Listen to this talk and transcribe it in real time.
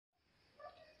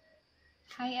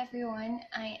Hi everyone,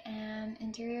 I am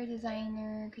interior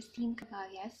designer Kristine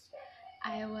Caballes.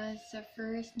 I was the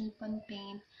first Nippon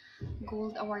Paint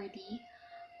Gold awardee.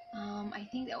 I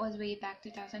think that was way back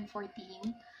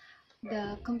 2014.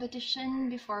 The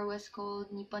competition before was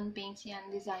called Nippon Paint's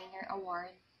Young Designer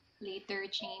Award, later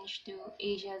changed to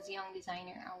Asia's Young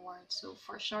Designer Award. So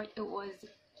for short, it was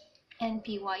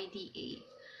NPYDA.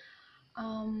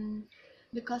 Um,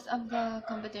 because of the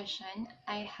competition,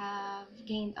 I have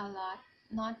gained a lot,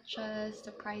 not just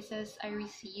the prizes I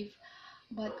receive,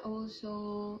 but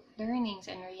also learnings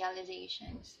and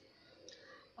realizations.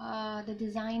 The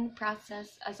design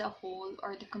process as a whole,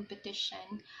 or the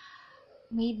competition,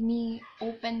 made me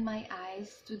open my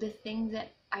eyes to the things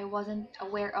that I wasn't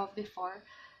aware of before,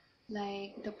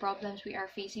 like the problems we are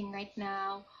facing right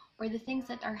now, or the things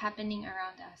that are happening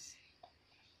around us.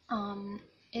 um,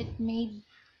 it made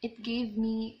it gave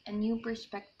me a new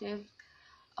perspective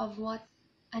of what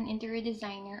an interior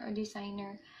designer or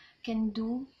designer can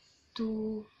do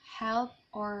to help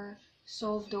or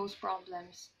solve those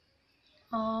problems.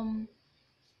 Um,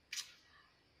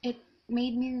 it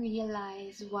made me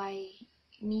realize why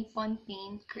Nippon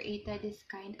Paint created this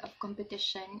kind of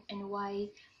competition and why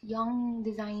young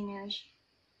designers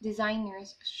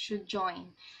should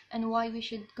join, and why we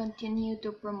should continue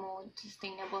to promote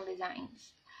sustainable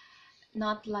designs.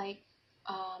 Not like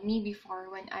me before,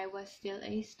 when I was still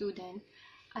a student.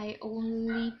 I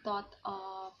only thought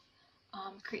of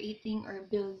creating or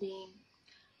building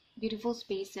beautiful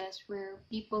spaces where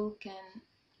people can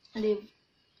live,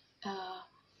 uh,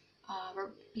 where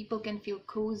people can feel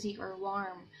cozy or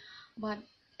warm. But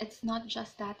it's not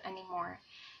just that anymore.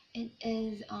 It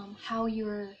is how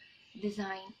your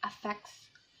design affects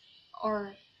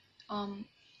or um,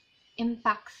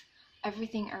 impacts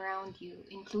everything around you,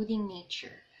 including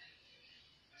nature.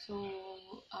 So,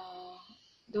 uh,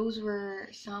 those were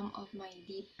some of my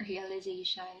deep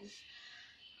realizations.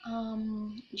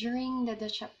 During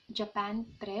the Japan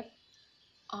trip,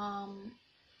 um,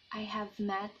 I have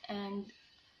met and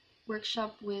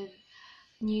workshop with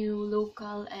new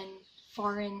local and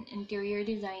foreign interior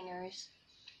designers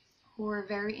who were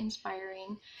very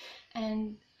inspiring,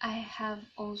 and I have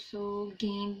also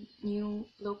gained new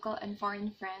local and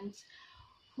foreign friends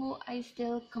who I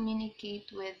still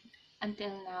communicate with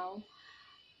until now.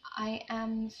 I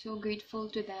am so grateful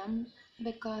to them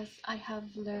because I have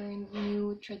learned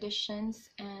new traditions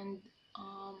and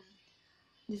um,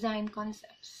 design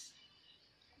concepts.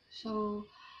 So,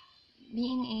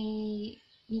 being a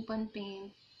Nippon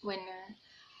Paint winner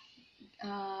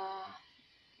uh,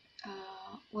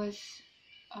 was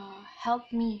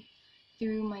helped me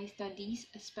through my studies,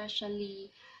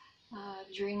 especially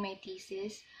during my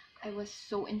thesis. I was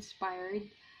so inspired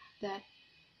that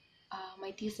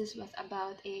my thesis was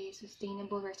about a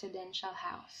sustainable residential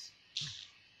house.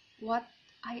 What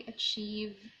I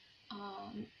achieved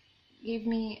um, gave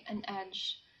me an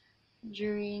edge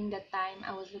during the time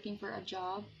I was looking for a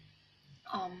job,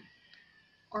 um,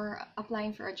 or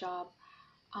applying for a job.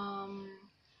 Um,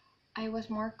 I was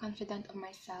more confident of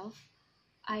myself.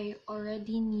 I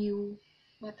already knew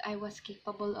what I was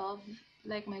capable of,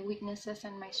 like my weaknesses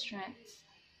and my strengths.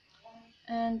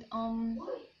 And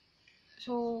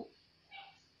so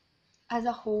as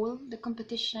a whole, the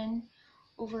competition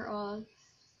overall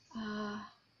uh,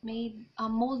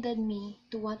 molded me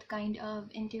to what kind of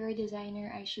interior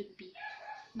designer I should be.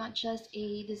 Not just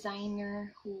a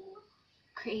designer who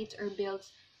creates or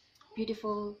builds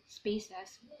beautiful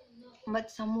spaces, but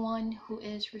someone who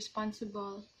is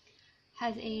responsible,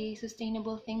 has a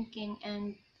sustainable thinking,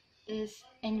 and is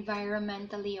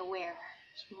environmentally aware.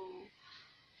 So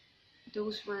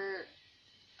those were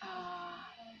uh,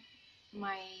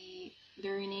 my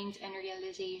learnings and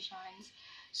realizations.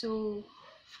 So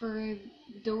for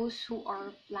those who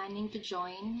are planning to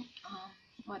join,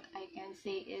 what I can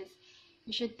say is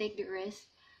you should take the risk.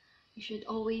 You should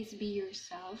always be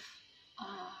yourself.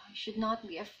 You should not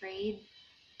be afraid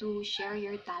to share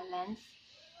your talents,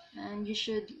 and you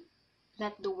should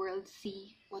let the world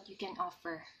see what you can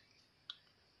offer.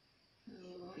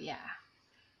 So, yeah.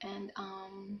 And I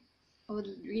would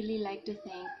really like to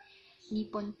thank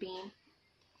Nippon Paint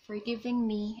for giving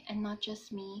me, and not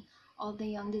just me, all the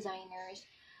young designers,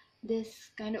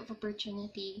 this kind of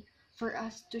opportunity for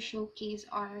us to showcase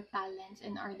our talents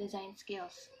and our design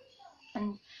skills.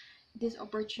 And this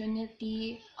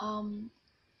opportunity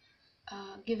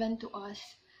given to us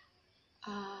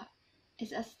uh,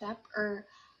 is a step, or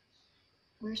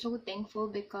we're so thankful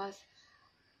because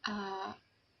uh,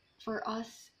 for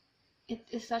us it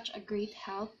is such a great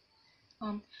help.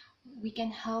 um, we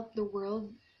can help the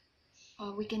world,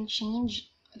 we can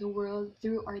change the world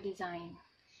through our design.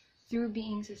 through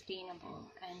being sustainable.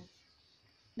 And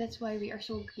that's why we are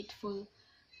so grateful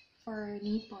for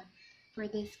Nippon for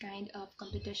this kind of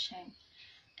competition.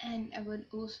 And I would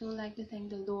also like to thank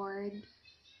the Lord,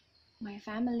 my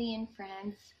family and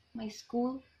friends, my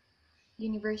school,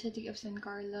 University of San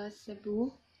Carlos,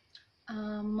 Cebu,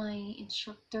 my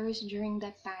instructors during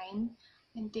that time,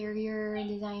 interior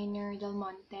designer Del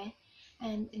Monte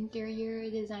and interior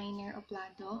designer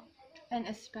Oplado, and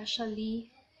especially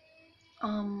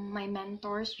my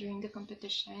mentors during the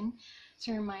competition,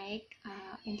 Sir Mike,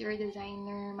 interior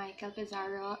designer Michael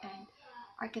Pizarro, and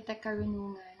architect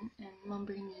Karunungan, and Ma'am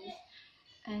Bernice,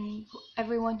 and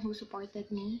everyone who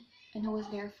supported me and who was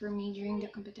there for me during the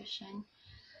competition.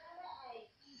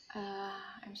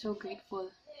 I'm so grateful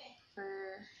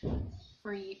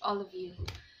for all of you.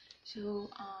 So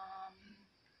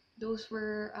those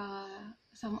were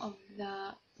some of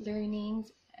the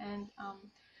learnings and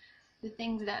the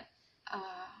things that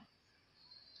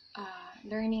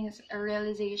learnings or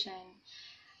realization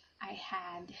I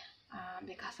had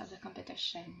because of the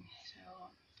competition. So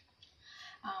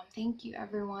thank you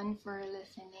everyone for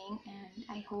listening, and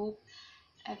I hope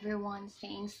everyone's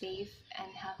staying safe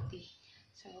and healthy.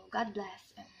 So God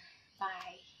bless and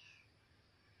bye.